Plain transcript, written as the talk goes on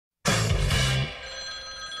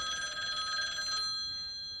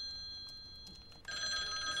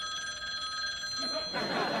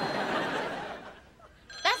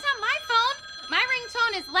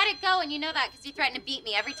you know that because you threaten to beat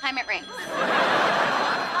me every time it rings.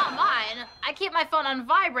 Not mine. I keep my phone on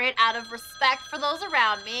vibrate out of respect for those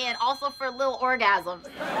around me and also for little orgasms.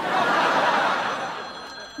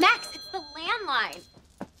 Max, it's the landline.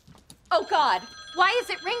 Oh, God. Why is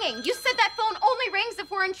it ringing? You said that phone only rings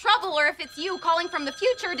if we're in trouble or if it's you calling from the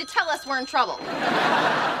future to tell us we're in trouble.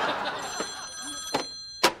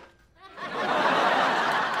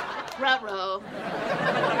 Ruh-roh.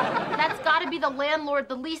 That's gotta be the landlord.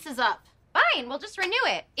 The lease is up. Fine, we'll just renew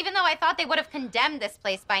it. Even though I thought they would have condemned this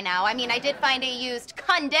place by now. I mean, I did find a used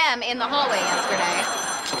condemn in the hallway yesterday.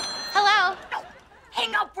 Hello? No,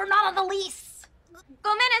 hang up. We're not on the lease.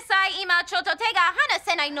 Gomenasai ima chototega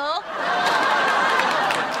hanasenai no.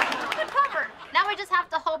 Good cover. Now we just have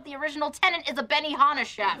to hope the original tenant is a Benihana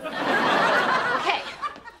chef. Okay,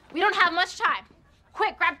 we don't have much time.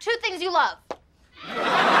 Quick, grab 2 things you love.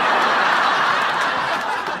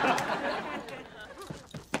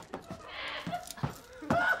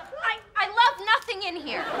 I love nothing in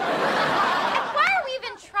here. And why are we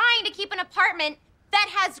even trying to keep an apartment that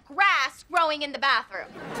has grass growing in the bathroom?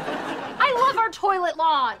 I love our toilet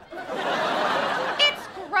lawn. It's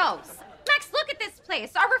gross. Max, look at this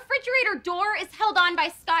place. Our refrigerator door is held on by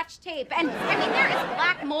Scotch tape. And, I mean, there is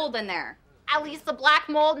black mold in there. At least the black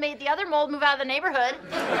mold made the other mold move out of the neighborhood.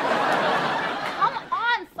 Come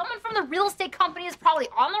on, someone from the real estate company is probably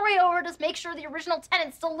on the way over to make sure the original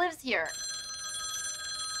tenant still lives here.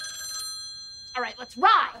 All right, let's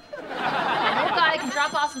ride. I know a guy that can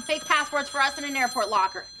drop off some fake passports for us in an airport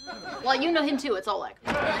locker. Well, you know him too, it's Oleg.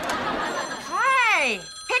 Hey,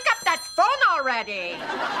 pick up that phone already.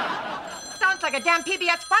 Sounds like a damn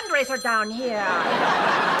PBS fundraiser down here.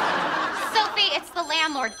 Sophie, it's the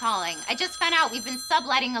landlord calling. I just found out we've been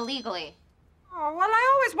subletting illegally. Oh, well,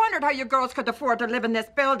 I always wondered how you girls could afford to live in this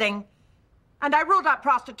building. And I ruled out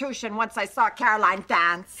prostitution once I saw Caroline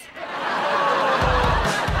dance.